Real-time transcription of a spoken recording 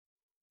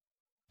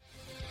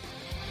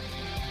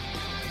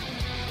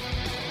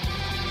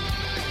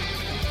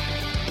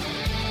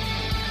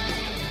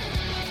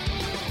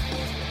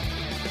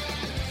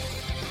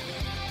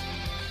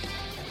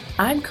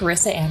I'm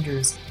Carissa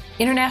Andrews,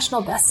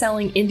 international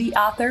best-selling indie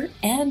author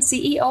and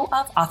CEO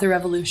of Author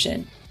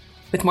Revolution.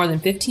 With more than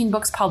 15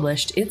 books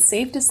published, it's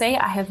safe to say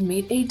I have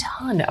made a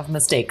ton of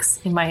mistakes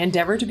in my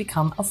endeavor to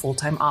become a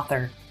full-time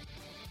author.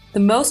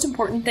 The most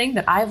important thing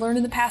that I've learned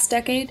in the past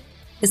decade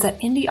is that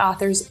indie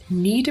authors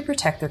need to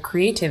protect their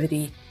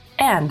creativity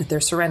and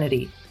their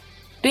serenity.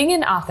 Being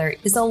an author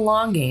is a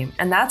long game,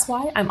 and that's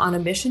why I'm on a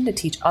mission to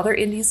teach other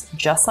indies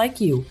just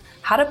like you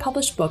how to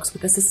publish books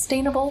with a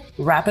sustainable,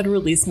 rapid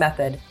release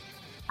method.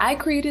 I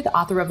created the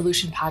Author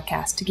Revolution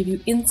podcast to give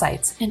you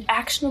insights and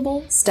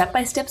actionable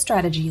step-by-step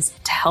strategies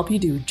to help you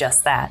do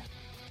just that.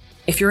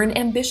 If you're an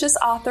ambitious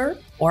author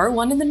or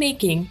one in the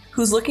making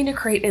who's looking to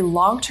create a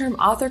long-term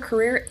author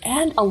career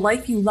and a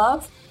life you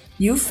love,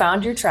 you've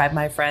found your tribe,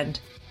 my friend.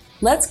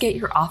 Let's get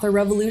your author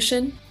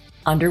revolution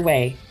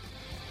underway.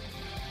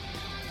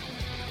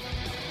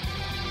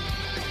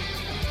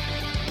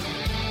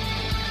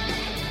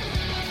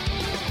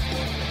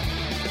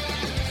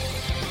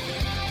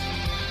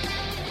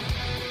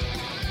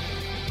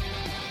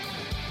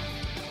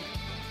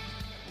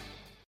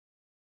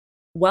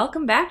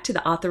 Welcome back to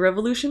the Author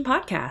Revolution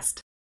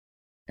podcast.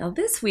 Now,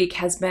 this week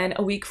has been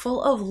a week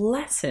full of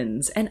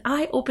lessons and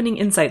eye-opening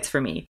insights for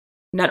me.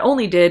 Not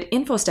only did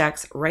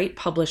InfoStack's Write,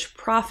 Publish,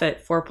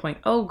 Profit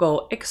 4.0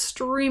 go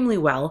extremely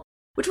well,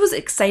 which was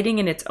exciting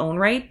in its own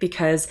right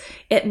because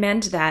it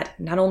meant that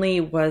not only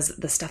was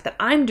the stuff that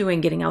I'm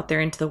doing getting out there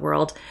into the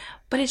world,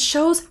 but it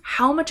shows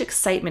how much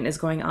excitement is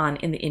going on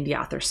in the indie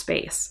author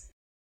space.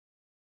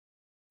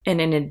 And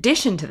in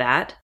addition to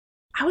that,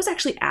 I was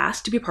actually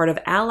asked to be part of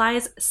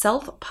Ally's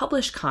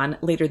Self-Publish Con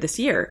later this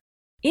year.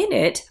 In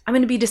it, I'm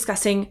going to be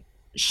discussing,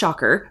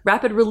 shocker,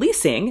 rapid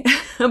releasing,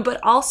 but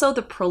also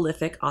the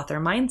prolific author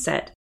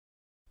mindset.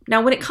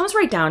 Now, when it comes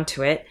right down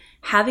to it,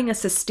 having a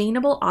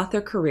sustainable author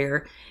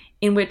career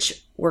in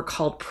which we're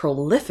called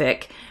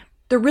prolific,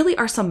 there really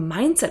are some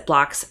mindset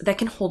blocks that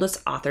can hold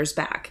us authors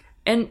back.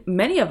 And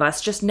many of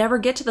us just never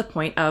get to the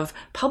point of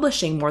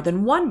publishing more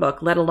than one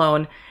book, let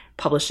alone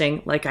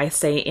publishing, like I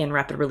say in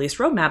Rapid Release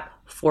Roadmap,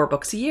 4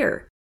 books a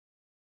year.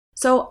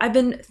 So I've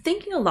been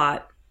thinking a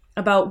lot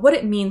about what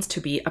it means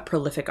to be a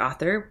prolific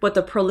author, what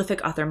the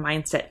prolific author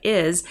mindset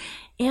is,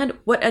 and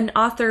what an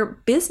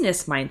author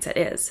business mindset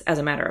is, as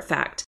a matter of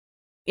fact.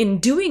 In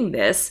doing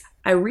this,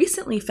 I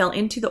recently fell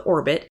into the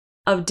orbit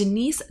of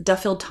Denise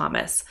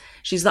Duffield-Thomas.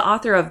 She's the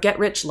author of Get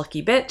Rich,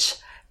 Lucky Bitch,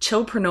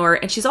 Chillpreneur,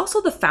 and she's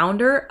also the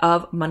founder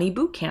of Money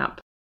Bootcamp.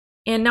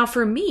 And now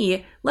for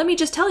me, let me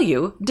just tell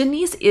you,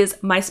 Denise is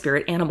my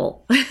spirit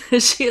animal.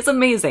 She is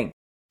amazing.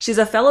 She's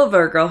a fellow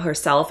Virgo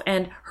herself,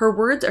 and her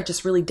words are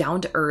just really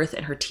down to earth,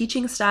 and her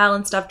teaching style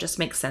and stuff just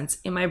makes sense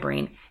in my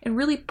brain and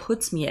really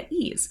puts me at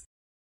ease.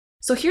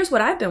 So here's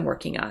what I've been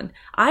working on.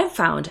 I've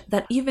found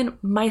that even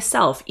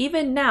myself,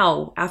 even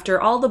now,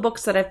 after all the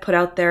books that I've put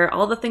out there,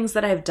 all the things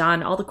that I've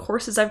done, all the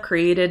courses I've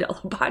created,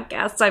 all the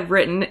podcasts I've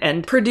written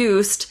and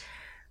produced,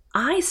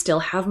 I still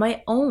have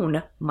my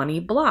own money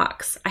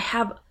blocks. I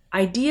have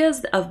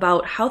ideas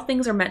about how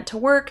things are meant to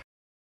work,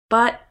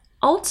 but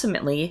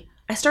ultimately,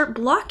 I start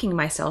blocking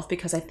myself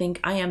because I think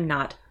I am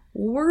not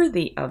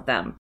worthy of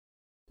them.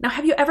 Now,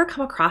 have you ever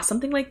come across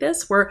something like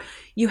this where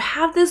you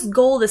have this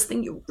goal, this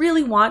thing you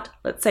really want,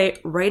 let's say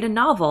write a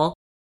novel,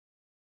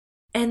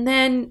 and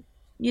then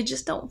you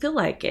just don't feel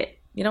like it.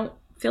 You don't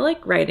feel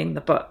like writing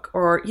the book,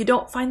 or you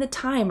don't find the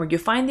time, or you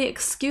find the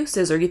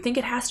excuses, or you think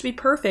it has to be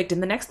perfect,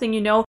 and the next thing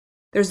you know,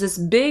 there's this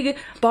big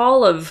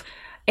ball of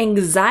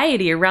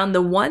anxiety around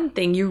the one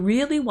thing you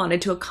really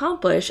wanted to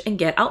accomplish and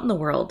get out in the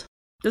world.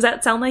 Does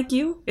that sound like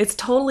you? It's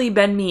totally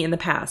been me in the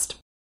past.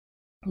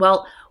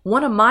 Well,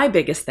 one of my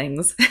biggest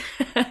things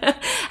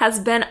has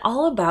been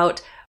all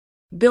about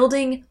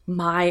building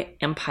my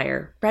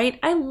empire, right?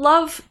 I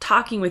love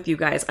talking with you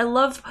guys. I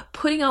love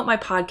putting out my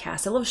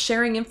podcast. I love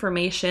sharing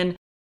information.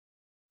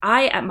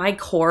 I, at my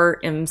core,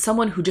 am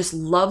someone who just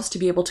loves to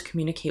be able to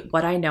communicate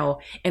what I know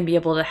and be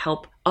able to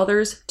help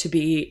others to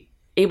be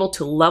able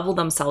to level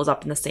themselves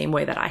up in the same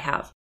way that I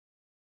have.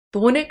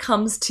 But when it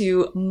comes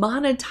to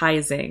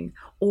monetizing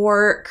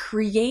or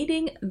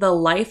creating the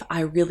life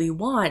I really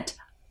want,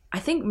 I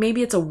think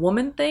maybe it's a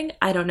woman thing.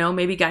 I don't know.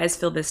 Maybe guys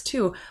feel this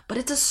too, but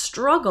it's a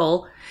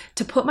struggle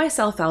to put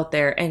myself out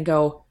there and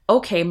go,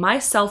 okay, my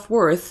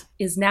self-worth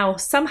is now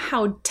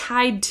somehow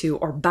tied to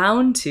or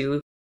bound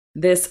to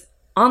this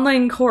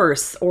online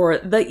course or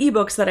the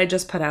ebooks that I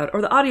just put out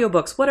or the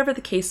audiobooks, whatever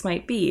the case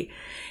might be.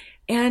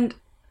 And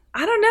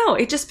I don't know,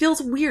 it just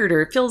feels weird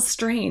or it feels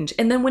strange.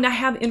 And then when I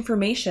have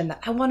information that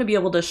I want to be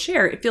able to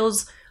share, it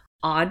feels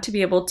odd to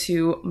be able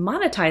to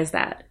monetize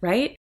that,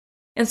 right?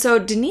 And so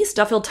Denise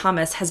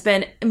Duffield-Thomas has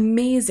been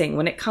amazing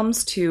when it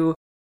comes to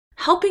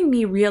helping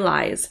me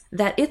realize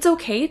that it's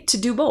okay to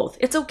do both.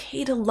 It's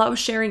okay to love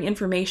sharing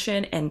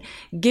information and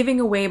giving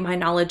away my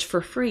knowledge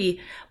for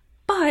free,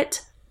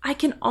 but I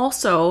can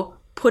also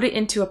put it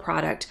into a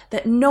product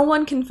that no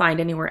one can find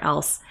anywhere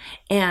else.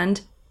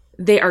 And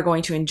they are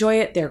going to enjoy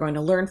it. They're going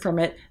to learn from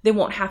it. They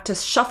won't have to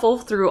shuffle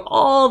through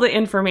all the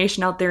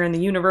information out there in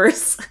the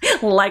universe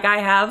like I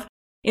have.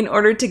 in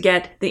order to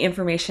get the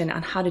information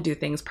on how to do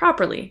things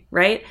properly,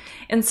 right?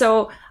 And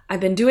so I've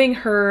been doing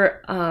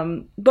her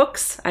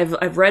books.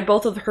 I've read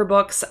both of her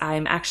books.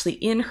 I'm actually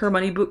in her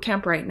money boot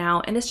camp right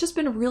now. And it's just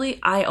been really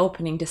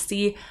eye-opening to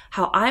see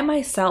how I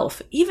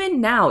myself,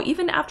 even now,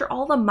 even after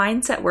all the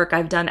mindset work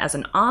I've done as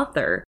an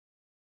author,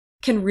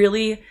 can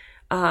really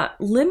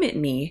limit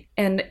me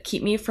and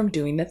keep me from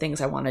doing the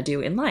things I want to do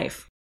in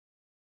life.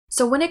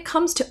 So when it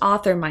comes to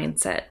author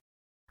mindset,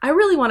 I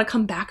really want to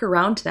come back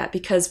around to that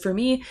because for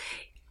me,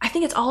 I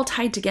think it's all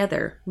tied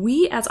together.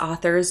 We as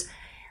authors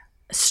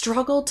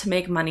struggle to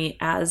make money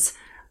as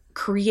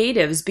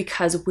creatives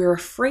because we're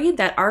afraid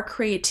that our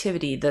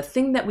creativity, the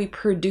thing that we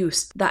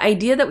produce, the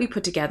idea that we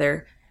put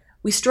together,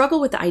 we struggle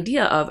with the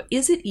idea of,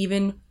 is it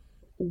even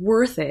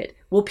worth it?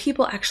 Will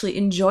people actually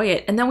enjoy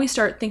it? And then we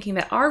start thinking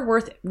that our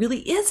worth really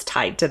is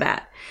tied to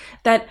that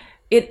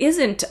it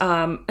isn't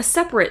a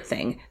separate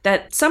thing,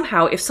 that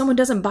somehow if someone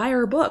doesn't buy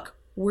our book,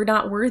 we're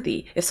not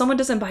worthy. If someone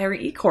doesn't buy our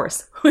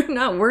e-course, we're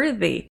not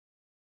worthy.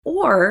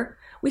 Or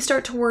we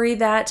start to worry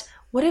that,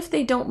 what if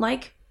they don't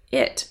like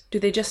it? Do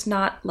they just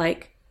not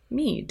like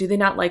me? Do they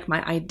not like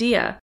my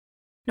idea?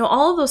 Now,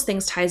 all of those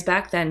things ties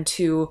back then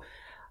to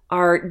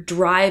our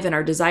drive and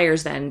our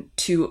desires then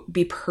to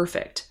be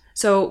perfect.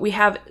 So we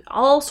have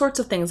all sorts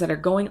of things that are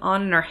going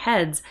on in our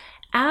heads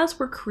as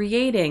we're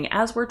creating,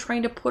 as we're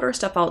trying to put our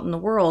stuff out in the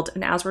world,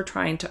 and as we're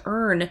trying to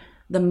earn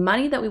the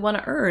money that we want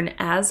to earn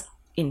as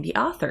indie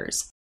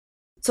authors.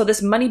 So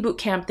this money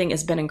bootcamp thing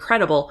has been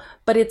incredible,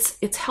 but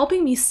it's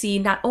helping me see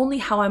not only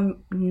how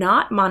I'm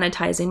not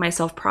monetizing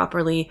myself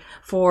properly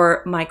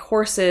for my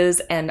courses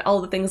and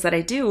all the things that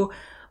I do,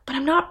 but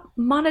I'm not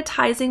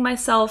monetizing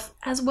myself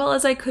as well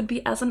as I could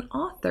be as an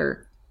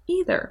author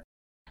either.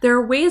 There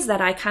are ways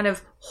that I kind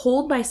of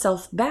hold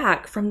myself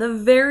back from the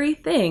very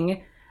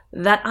thing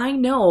that I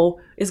know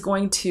is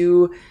going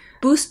to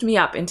boost me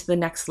up into the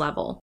next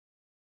level.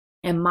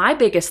 And my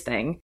biggest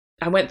thing,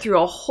 I went through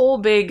a whole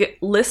big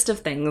list of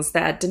things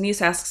that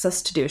Denise asks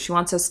us to do. She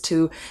wants us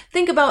to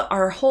think about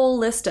our whole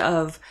list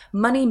of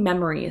money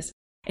memories.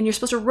 And you're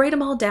supposed to write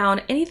them all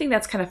down, anything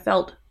that's kind of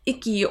felt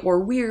icky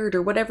or weird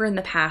or whatever in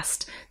the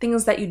past,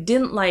 things that you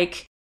didn't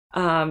like,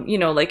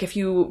 like if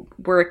you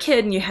were a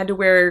kid and you had to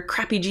wear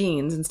crappy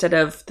jeans instead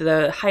of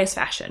the highest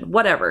fashion,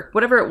 whatever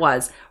it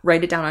was,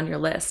 write it down on your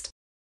list.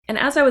 And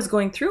as I was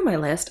going through my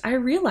list, I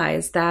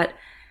realized that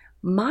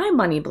my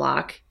money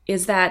block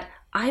is that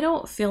I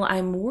don't feel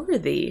I'm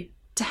worthy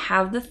to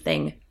have the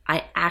thing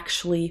I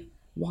actually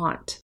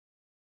want.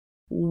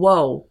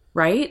 Whoa,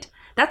 right?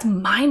 That's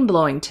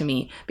mind-blowing to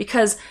me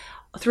because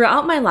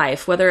throughout my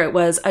life, whether it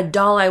was a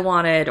doll I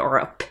wanted or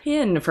a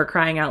pin, for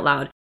crying out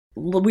loud,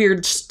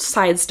 weird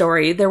side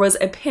story, there was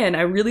a pin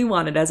I really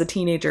wanted as a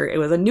teenager. It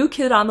was a New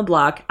Kid on the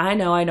Block. I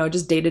know,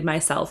 just dated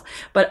myself.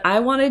 But I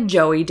wanted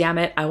Joey, damn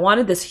it. I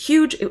wanted this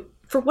huge...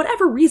 For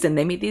whatever reason,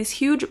 they made these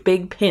huge,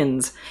 big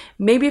pins.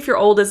 Maybe if you're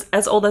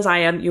as old as I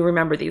am, you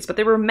remember these, but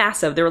they were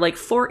massive. They were like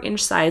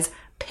 4-inch size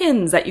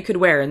pins that you could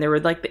wear, and they were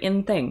like the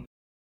in thing.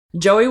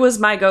 Joey was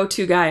my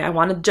go-to guy. I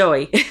wanted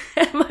Joey.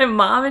 My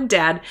mom and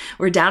dad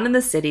were down in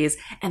the cities,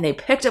 and they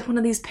picked up one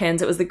of these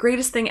pins. It was the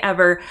greatest thing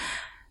ever,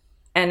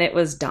 and it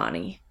was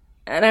Donnie.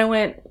 And I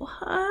went,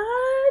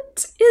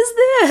 what is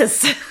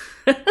this?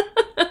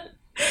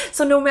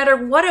 So no matter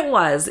what it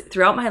was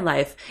throughout my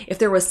life, if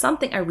there was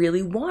something I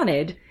really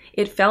wanted,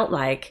 it felt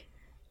like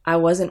I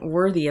wasn't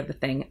worthy of the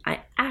thing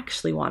I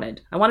actually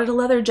wanted. I wanted a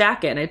leather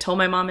jacket, and I told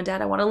my mom and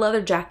dad I want a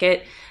leather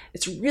jacket.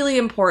 It's really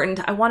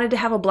important. I wanted to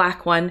have a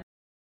black one,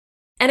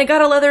 and I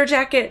got a leather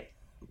jacket,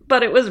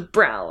 but it was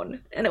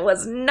brown, and it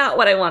was not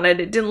what I wanted.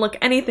 It didn't look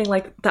anything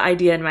like the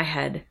idea in my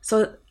head.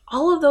 So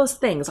all of those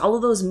things, all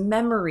of those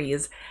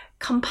memories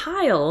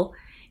compile,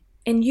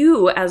 and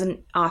you as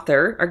an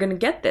author are going to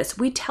get this.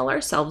 We tell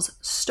ourselves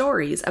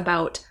stories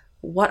about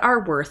what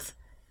our worth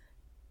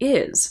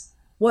is.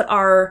 What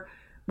are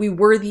we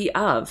worthy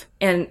of?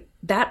 And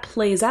that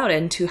plays out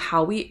into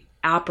how we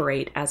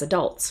operate as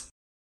adults.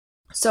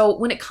 So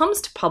when it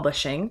comes to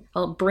publishing,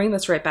 I'll bring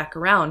this right back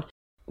around.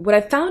 What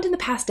I've found in the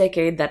past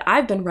decade that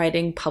I've been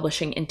writing,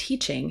 publishing, and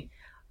teaching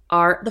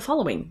are the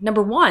following.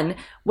 Number one,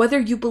 whether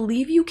you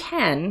believe you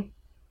can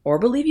or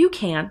believe you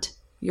can't,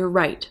 you're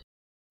right.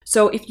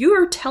 So if you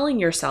are telling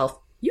yourself,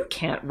 you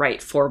can't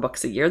write 4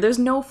 books a year, there's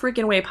no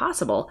freaking way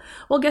possible.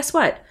 Well, guess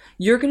what?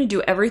 You're going to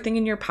do everything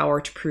in your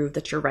power to prove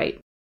that you're right.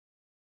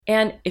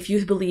 And if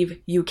you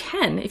believe you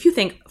can, if you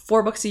think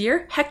 4 books a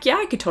year, heck yeah,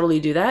 I could totally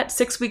do that.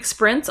 6-week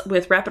sprints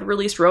with rapid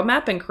release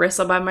roadmap and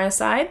Carissa by my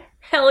side.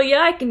 Hell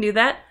yeah, I can do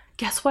that.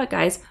 Guess what,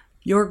 guys?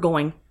 You're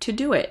going to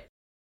do it.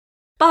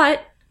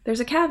 But there's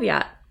a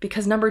caveat,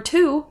 because number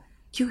 2,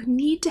 you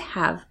need to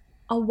have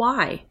a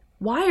why.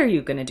 Why are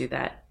you going to do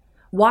that?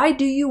 Why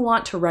do you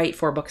want to write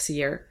 4 books a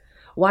year?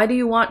 Why do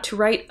you want to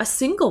write a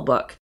single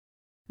book?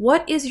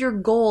 What is your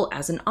goal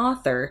as an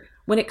author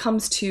when it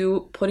comes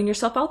to putting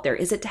yourself out there?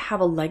 Is it to have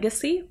a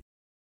legacy?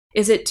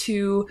 Is it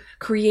to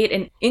create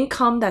an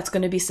income that's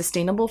going to be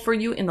sustainable for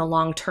you in the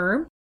long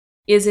term?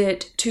 Is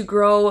it to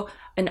grow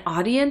an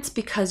audience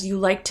because you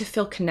like to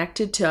feel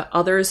connected to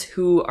others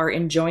who are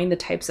enjoying the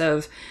types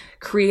of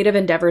creative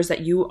endeavors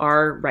that you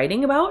are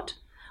writing about?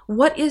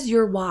 What is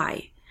your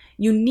why?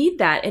 You need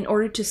that in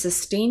order to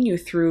sustain you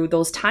through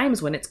those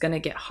times when it's going to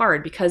get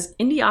hard, because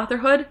indie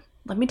authorhood,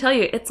 let me tell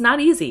you, it's not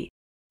easy.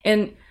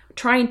 And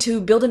trying to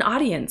build an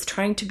audience,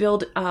 trying to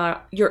build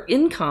your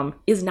income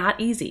is not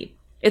easy.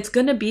 It's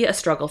going to be a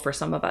struggle for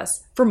some of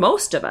us, for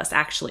most of us,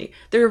 actually.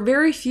 There are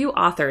very few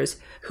authors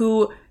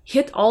who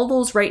hit all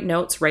those right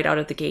notes right out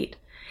of the gate.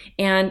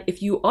 And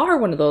if you are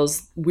one of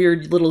those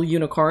weird little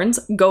unicorns,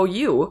 go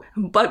you.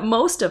 But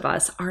most of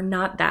us are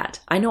not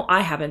that. I know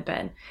I haven't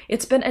been.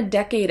 It's been a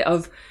decade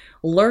of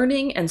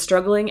learning and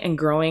struggling and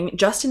growing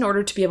just in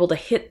order to be able to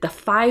hit the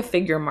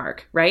 5-figure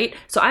mark, right?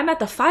 So I'm at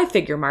the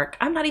 5-figure mark.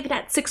 I'm not even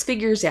at 6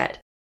 figures yet.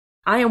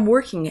 I am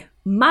working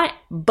my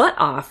butt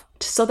off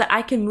so that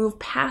I can move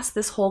past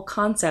this whole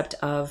concept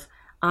of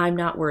I'm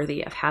not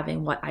worthy of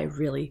having what I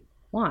really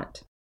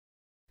want.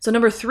 So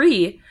number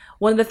 3,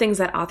 one of the things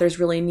that authors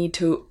really need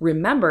to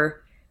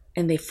remember,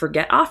 and they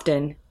forget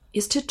often,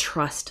 is to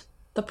trust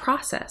the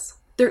process.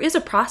 There is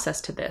a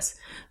process to this.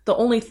 The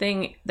only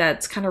thing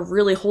that's kind of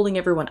really holding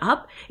everyone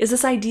up is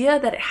this idea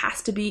that it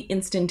has to be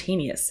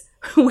instantaneous.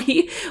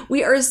 We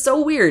are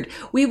so weird.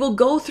 We will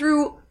go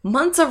through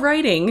months of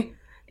writing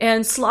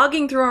and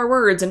slogging through our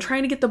words and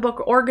trying to get the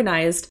book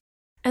organized,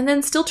 and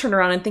then still turn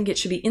around and think it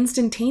should be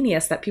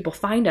instantaneous that people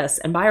find us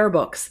and buy our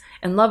books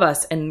and love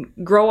us and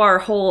grow our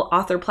whole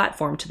author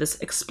platform to this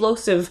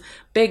explosive,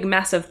 big,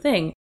 massive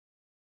thing.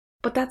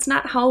 But that's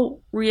not how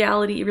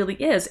reality really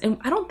is. And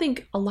I don't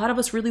think a lot of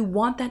us really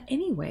want that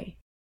anyway.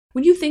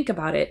 When you think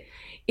about it,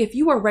 if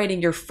you are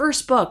writing your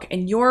first book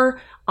and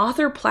your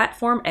author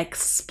platform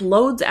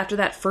explodes after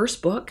that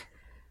first book,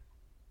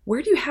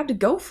 where do you have to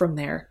go from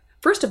there?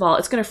 First of all,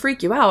 it's going to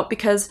freak you out,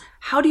 because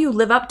how do you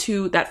live up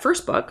to that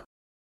first book?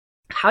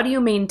 How do you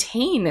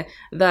maintain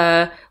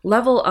the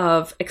level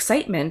of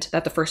excitement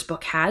that the first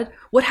book had?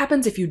 What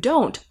happens if you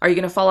don't? Are you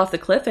going to fall off the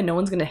cliff and no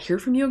one's going to hear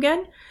from you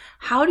again?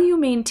 How do you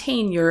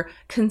maintain your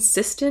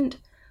consistent,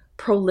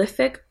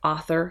 prolific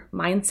author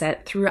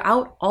mindset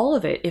throughout all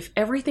of it if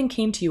everything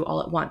came to you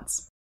all at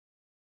once?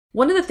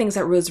 One of the things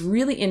that was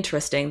really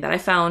interesting that I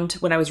found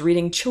when I was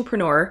reading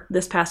Chillpreneur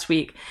this past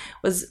week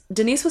was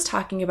Denise was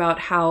talking about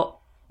how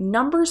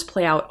numbers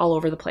play out all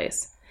over the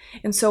place.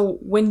 And so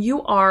when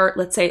you are,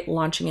 let's say,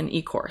 launching an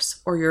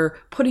e-course or you're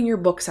putting your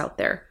books out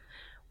there,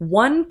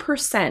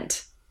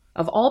 1%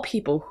 of all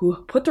people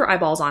who put their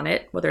eyeballs on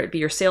it, whether it be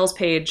your sales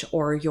page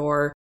or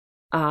your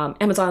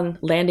Amazon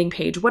landing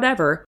page,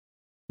 whatever,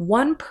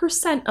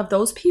 1% of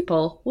those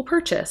people will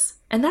purchase.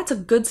 And that's a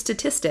good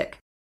statistic.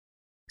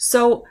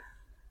 So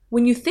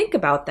when you think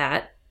about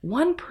that,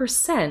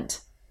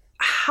 1%,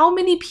 how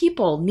many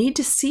people need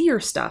to see your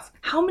stuff?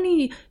 How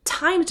many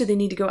times do they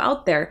need to go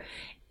out there?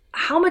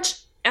 How much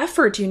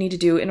effort do you need to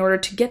do in order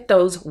to get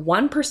those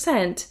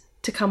 1%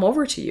 to come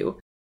over to you?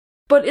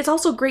 But it's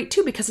also great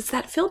too, because it's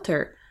that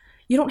filter.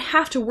 You don't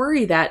have to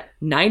worry that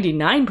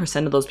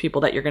 99% of those people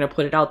that you're going to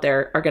put it out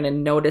there are going to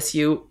notice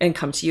you and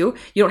come to you.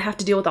 You don't have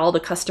to deal with all the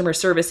customer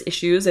service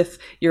issues if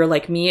you're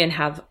like me and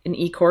have an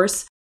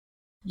e-course.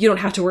 You don't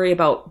have to worry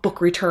about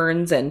book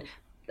returns and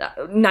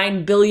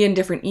 9 billion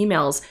different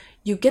emails.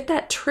 You get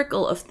that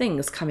trickle of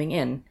things coming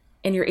in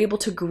and you're able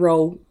to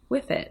grow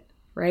with it,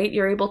 right?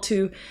 You're able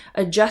to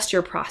adjust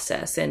your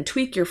process and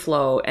tweak your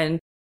flow and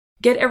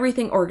get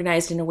everything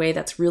organized in a way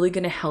that's really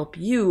going to help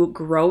you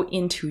grow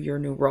into your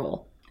new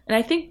role. And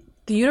I think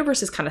the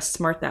universe is kind of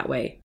smart that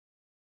way.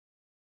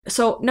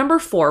 So number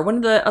 4, one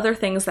of the other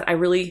things that I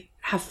really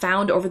have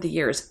found over the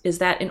years is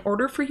that in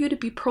order for you to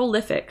be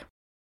prolific,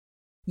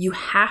 you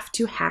have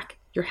to hack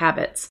your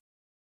habits.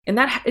 And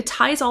that it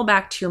ties all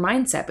back to your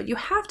mindset, but you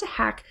have to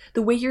hack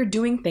the way you're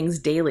doing things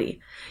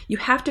daily. You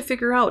have to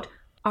figure out,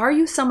 are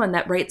you someone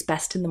that writes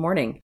best in the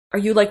morning? Are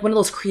you like one of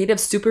those creative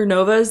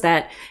supernovas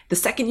that the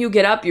second you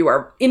get up, you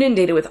are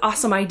inundated with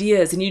awesome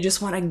ideas and you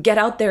just want to get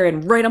out there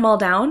and write them all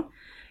down?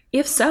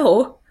 If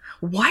so,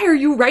 why are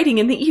you writing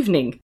in the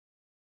evening?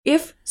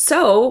 If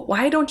so,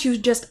 why don't you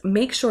just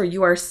make sure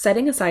you are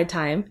setting aside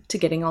time to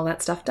getting all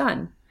that stuff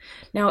done?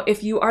 Now,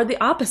 if you are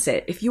the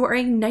opposite, if you are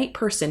a night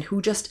person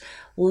who just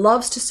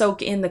loves to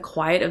soak in the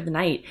quiet of the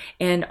night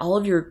and all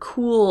of your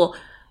cool,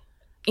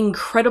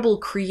 incredible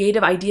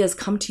creative ideas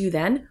come to you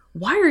then,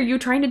 why are you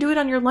trying to do it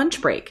on your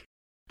lunch break?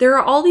 There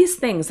are all these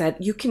things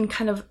that you can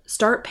kind of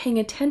start paying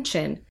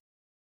attention.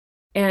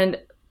 And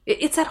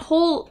it's that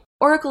whole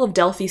Oracle of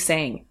Delphi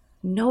saying,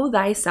 know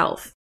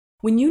thyself.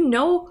 When you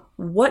know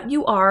what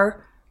you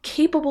are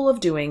capable of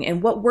doing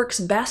and what works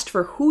best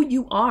for who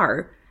you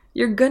are,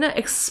 you're going to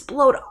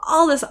explode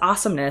all this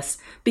awesomeness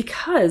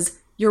because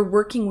you're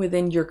working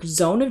within your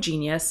zone of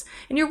genius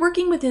and you're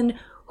working within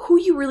who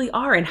you really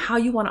are and how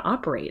you want to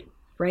operate,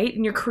 right?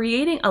 And you're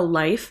creating a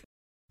life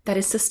that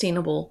is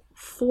sustainable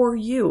for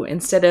you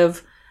instead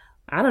of,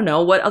 I don't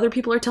know, what other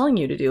people are telling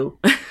you to do.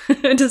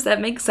 Does that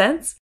make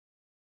sense?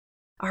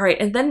 All right.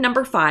 And then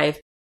number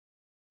 5,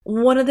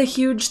 One of the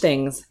huge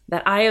things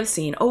that I have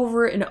seen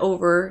over and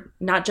over,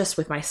 not just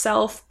with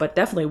myself, but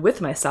definitely with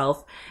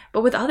myself,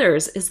 but with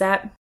others, is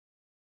that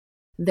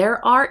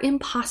there are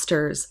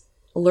imposters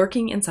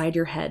lurking inside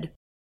your head.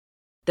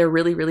 There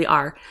really, really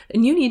are.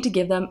 And you need to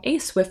give them a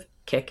swift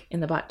kick in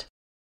the butt.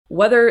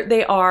 Whether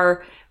they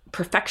are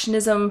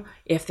perfectionism,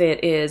 if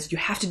it is you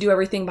have to do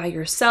everything by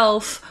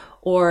yourself,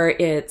 or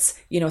it's,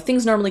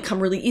 things normally come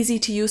really easy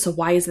to you, so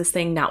why is this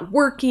thing not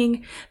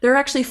working? There are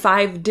actually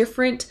 5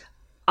 different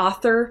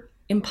author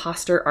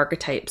imposter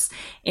archetypes,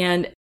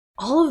 and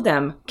all of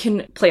them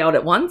can play out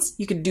at once.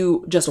 You could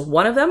do just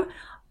one of them.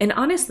 And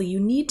honestly, you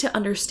need to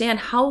understand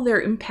how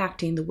they're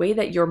impacting the way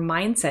that your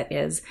mindset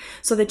is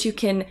so that you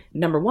can,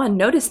 number 1,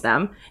 notice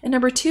them, and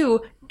number 2,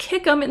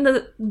 kick them in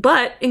the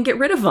butt and get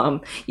rid of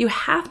them. You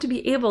have to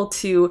be able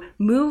to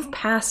move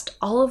past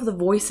all of the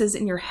voices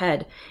in your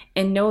head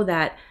and know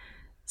that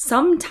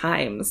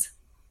sometimes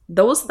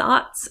those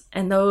thoughts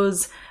and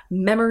those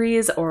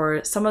memories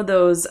or some of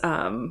those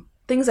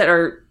things that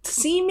are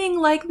seeming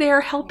like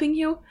they're helping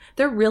you,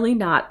 they're really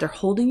not. They're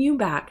holding you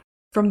back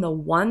from the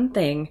one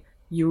thing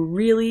you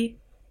really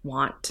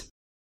want.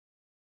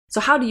 So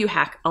how do you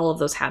hack all of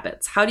those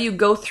habits? How do you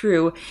go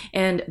through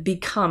and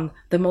become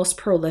the most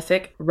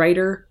prolific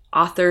writer,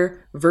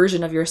 author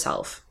version of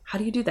yourself? How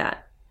do you do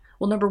that?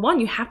 Well, number 1,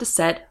 you have to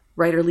set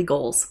writerly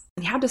goals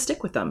and you have to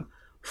stick with them.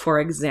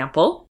 For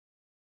example,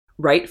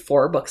 write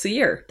 4 books a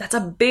year. That's a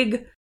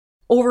big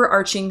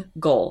overarching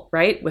goal,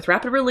 right? With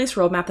Rapid Release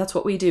Roadmap, that's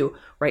what we do.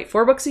 Write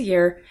 4 books a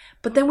year,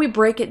 but then we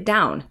break it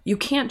down. You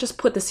can't just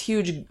put this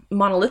huge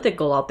monolithic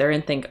goal out there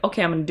and think,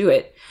 okay, I'm going to do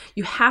it.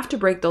 You have to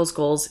break those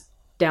goals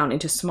down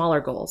into smaller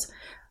goals.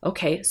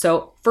 Okay,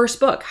 so first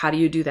book, how do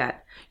you do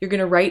that? You're going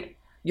to write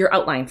your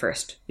outline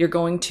first. You're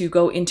going to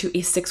go into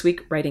a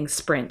 6-week writing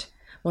sprint.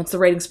 Once the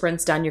writing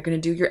sprint's done, you're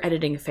going to do your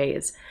editing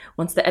phase.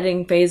 Once the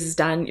editing phase is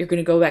done, you're going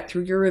to go back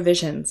through your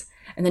revisions,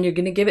 and then you're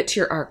going to give it to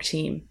your ARC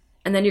team.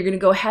 And then you're going to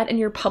go ahead and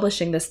you're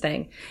publishing this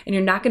thing, and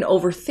you're not going to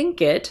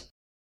overthink it,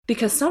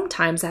 because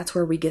sometimes that's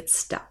where we get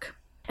stuck.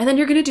 And then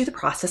you're going to do the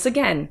process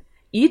again.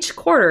 Each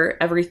quarter,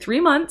 every 3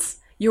 months,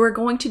 you are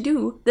going to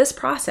do this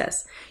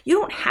process. You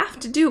don't have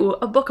to do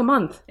a book a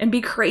month and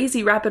be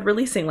crazy rapid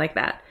releasing like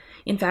that.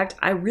 In fact,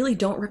 I really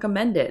don't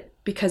recommend it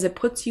because it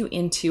puts you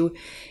into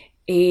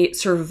a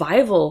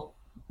survival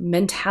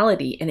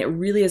mentality, and it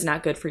really is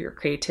not good for your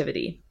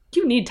creativity.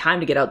 You need time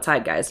to get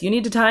outside, guys. You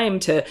need time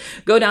to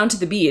go down to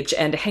the beach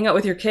and hang out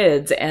with your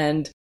kids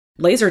and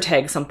laser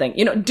tag something.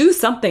 Do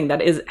something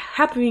that is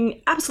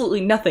having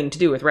absolutely nothing to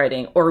do with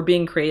writing or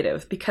being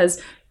creative,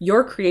 because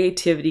your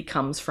creativity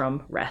comes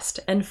from rest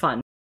and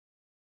fun.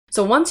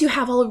 So once you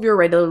have all of your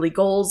writerly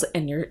goals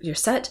and you're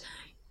set,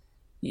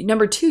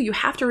 number 2, you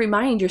have to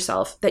remind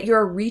yourself that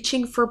you're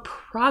reaching for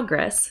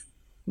progress,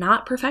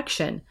 not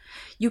perfection.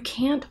 You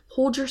can't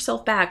hold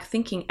yourself back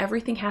thinking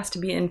everything has to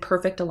be in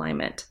perfect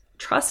alignment.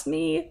 Trust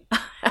me,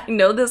 I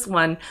know this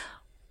one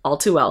all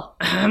too well.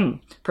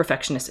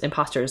 Perfectionist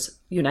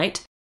imposters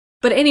unite.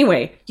 But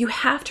anyway, you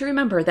have to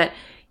remember that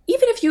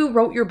even if you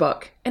wrote your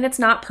book and it's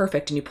not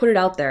perfect and you put it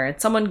out there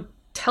and someone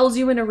tells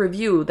you in a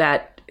review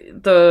that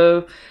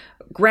the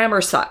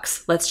grammar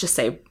sucks, let's just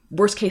say,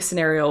 worst case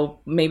scenario,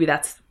 maybe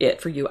that's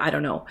it for you, I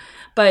don't know.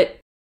 But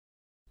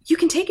you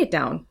can take it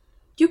down.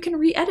 You can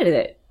re-edit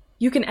it.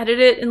 You can edit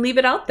it and leave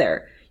it out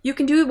there. You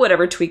can do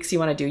whatever tweaks you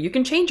want to do. You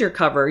can change your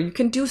cover. You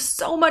can do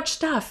so much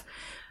stuff.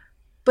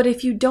 But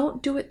if you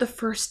don't do it the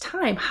first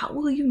time, how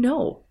will you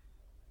know?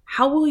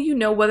 How will you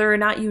know whether or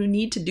not you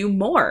need to do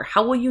more?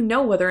 How will you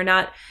know whether or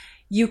not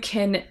you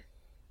can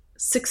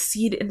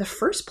succeed in the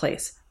first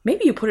place?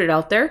 Maybe you put it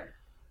out there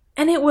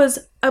and it was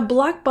a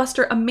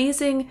blockbuster,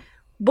 amazing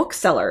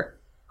bookseller.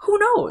 Who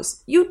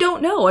knows? You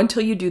don't know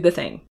until you do the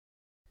thing.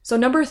 So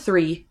number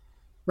 3,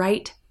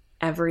 write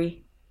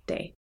every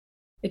day.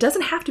 It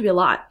doesn't have to be a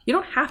lot. You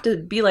don't have to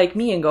be like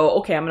me and go,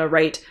 okay, I'm going to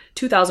write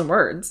 2,000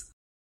 words.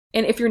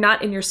 And if you're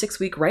not in your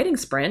 6-week writing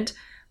sprint,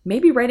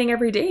 maybe writing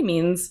every day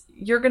means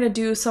you're going to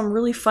do some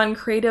really fun,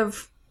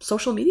 creative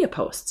social media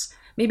posts.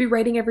 Maybe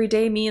writing every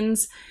day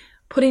means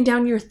putting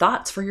down your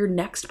thoughts for your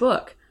next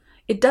book.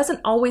 It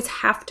doesn't always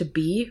have to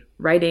be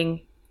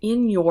writing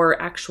in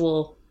your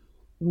actual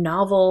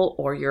novel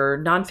or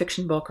your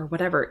nonfiction book or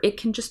whatever. It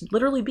can just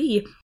literally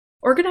be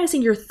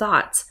organizing your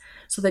thoughts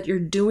so that you're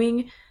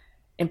doing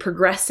and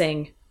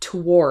progressing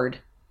toward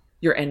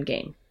your end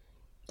game.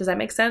 Does that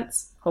make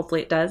sense?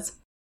 Hopefully it does.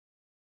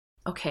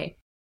 Okay.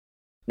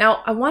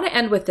 Now, I want to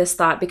end with this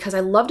thought because I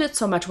loved it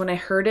so much when I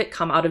heard it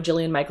come out of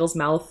Jillian Michaels'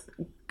 mouth.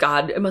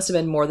 God, it must have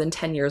been more than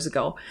 10 years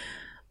ago.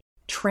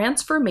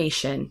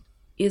 Transformation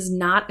is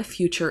not a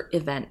future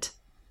event.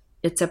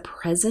 It's a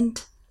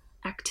present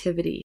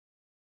activity.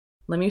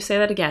 Let me say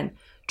that again.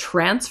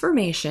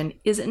 Transformation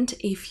isn't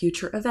a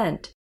future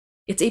event.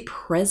 It's a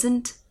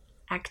present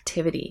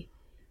activity.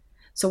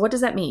 So what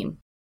does that mean?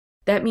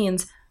 That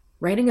means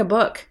writing a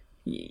book.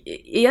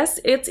 Yes,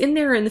 it's in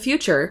there in the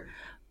future,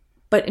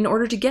 but in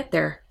order to get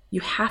there,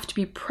 you have to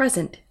be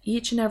present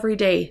each and every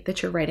day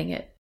that you're writing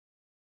it.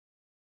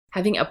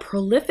 Having a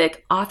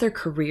prolific author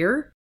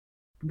career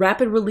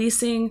rapid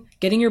releasing,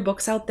 getting your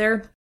books out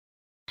there,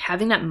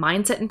 having that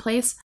mindset in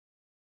place,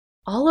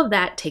 all of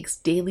that takes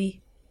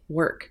daily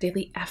work,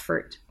 daily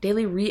effort,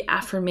 daily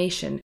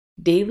reaffirmation,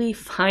 daily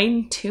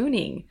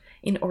fine-tuning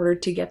in order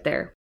to get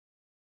there.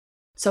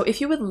 So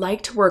if you would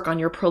like to work on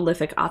your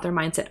prolific author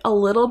mindset a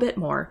little bit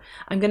more,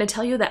 I'm going to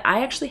tell you that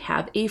I actually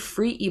have a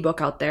free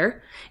ebook out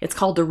there. It's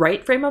called The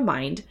Right Frame of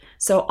Mind.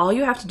 So all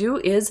you have to do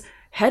is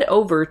head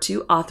over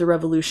to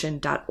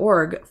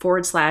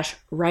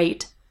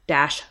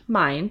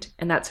authorrevolution.org/write-mind,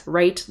 and that's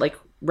write like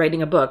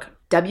writing a book,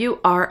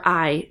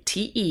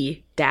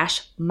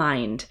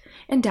 WRITE-mind,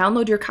 and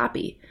download your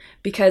copy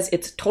because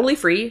it's totally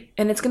free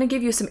and it's going to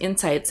give you some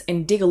insights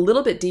and dig a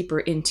little bit deeper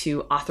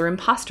into author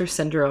imposter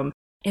syndrome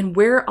and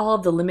where all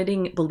of the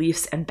limiting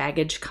beliefs and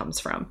baggage comes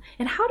from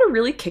and how to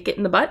really kick it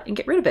in the butt and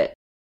get rid of it.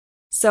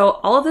 So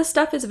all of this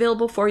stuff is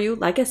available for you,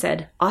 like I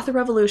said,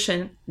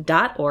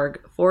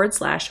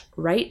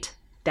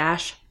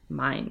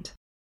 authorrevolution.org/write-mind.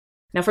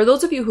 Now, for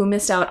those of you who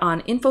missed out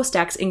on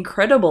InfoStack's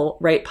incredible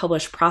Write,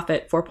 Publish,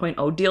 Profit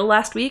 4.0 deal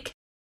last week,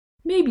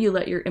 maybe you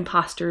let your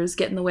imposters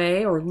get in the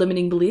way or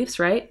limiting beliefs,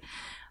 right?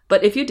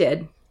 But if you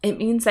did, it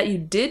means that you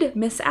did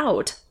miss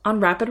out on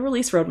Rapid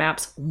Release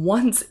Roadmap's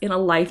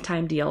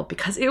once-in-a-lifetime deal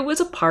because it was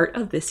a part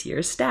of this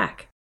year's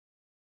stack.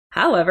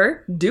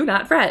 However, do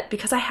not fret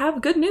because I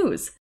have good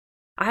news.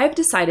 I have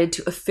decided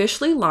to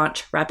officially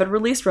launch Rapid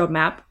Release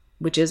Roadmap,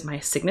 which is my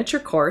signature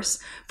course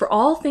for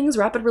all things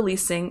rapid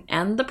releasing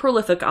and the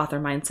prolific author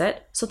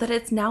mindset, so that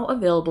it's now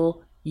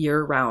available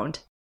year-round.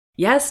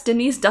 Yes,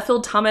 Denise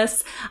Duffield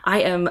Thomas,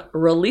 I am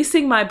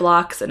releasing my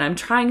blocks and I'm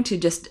trying to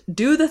just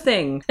do the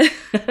thing.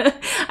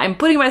 I'm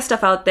putting my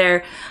stuff out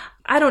there.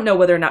 I don't know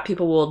whether or not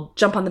people will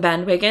jump on the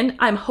bandwagon.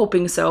 I'm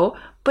hoping so,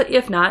 but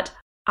if not,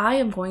 I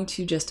am going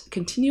to just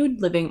continue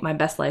living my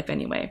best life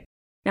anyway.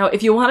 Now,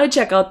 if you want to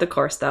check out the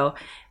course though,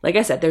 like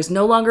I said, there's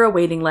no longer a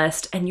waiting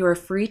list and you are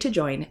free to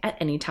join at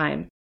any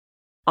time.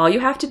 All you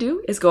have to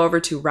do is go over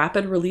to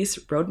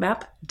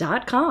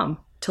rapidreleaseroadmap.com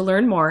to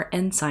learn more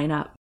and sign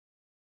up.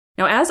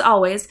 Now, as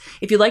always,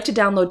 if you'd like to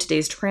download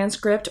today's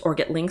transcript or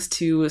get links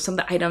to some of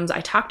the items I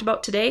talked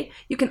about today,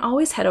 you can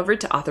always head over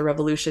to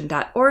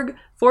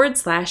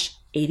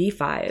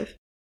authorrevolution.org/85.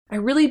 I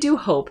really do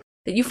hope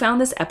that you found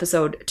this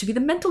episode to be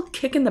the mental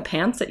kick in the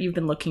pants that you've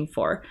been looking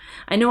for.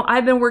 I know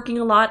I've been working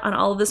a lot on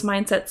all of this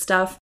mindset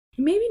stuff.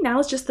 Maybe now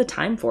is just the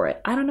time for it.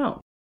 I don't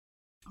know.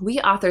 We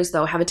authors,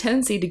 though, have a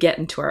tendency to get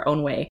into our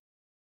own way.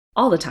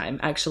 All the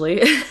time,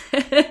 actually.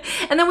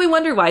 And then we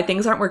wonder why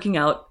things aren't working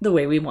out the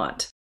way we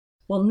want.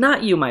 Well,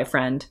 not you, my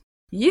friend.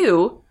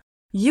 You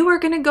are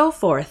going to go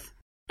forth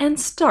and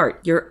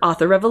start your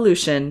author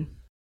revolution.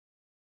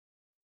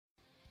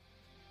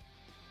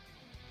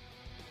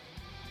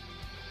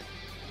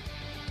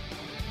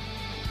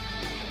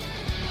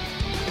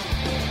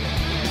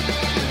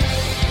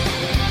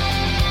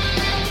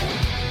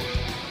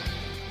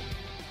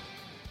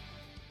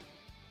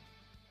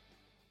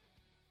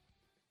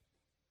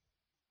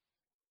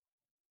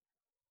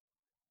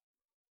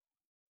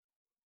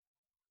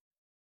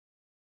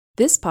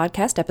 This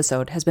podcast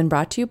episode has been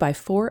brought to you by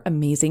 4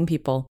 amazing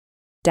people: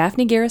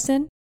 Daphne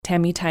Garrison,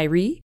 Tammy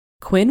Tyree,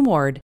 Quinn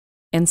Ward,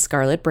 and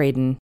Scarlett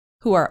Braden,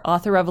 who are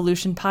Author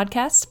Revolution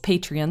Podcast's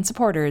Patreon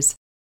supporters.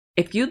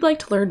 If you'd like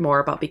to learn more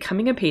about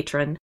becoming a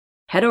patron,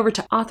 head over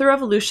to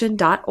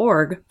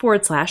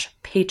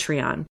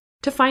authorrevolution.org/Patreon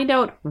to find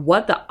out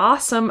what the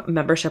awesome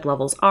membership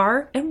levels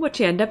are and what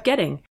you end up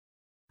getting.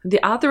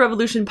 The Author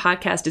Revolution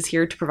Podcast is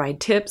here to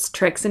provide tips,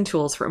 tricks, and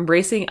tools for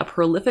embracing a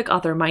prolific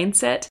author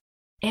mindset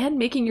and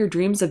making your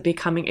dreams of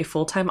becoming a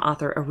full-time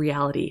author a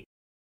reality.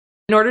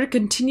 In order to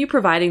continue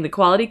providing the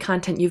quality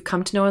content you've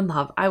come to know and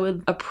love, I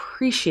would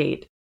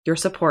appreciate your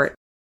support.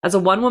 As a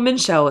one-woman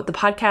show, the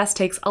podcast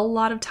takes a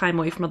lot of time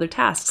away from other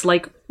tasks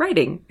like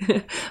writing.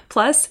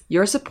 Plus,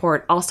 your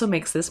support also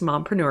makes this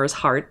mompreneur's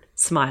heart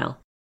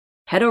smile.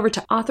 Head over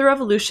to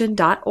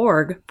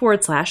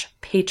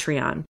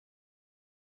authorrevolution.org/Patreon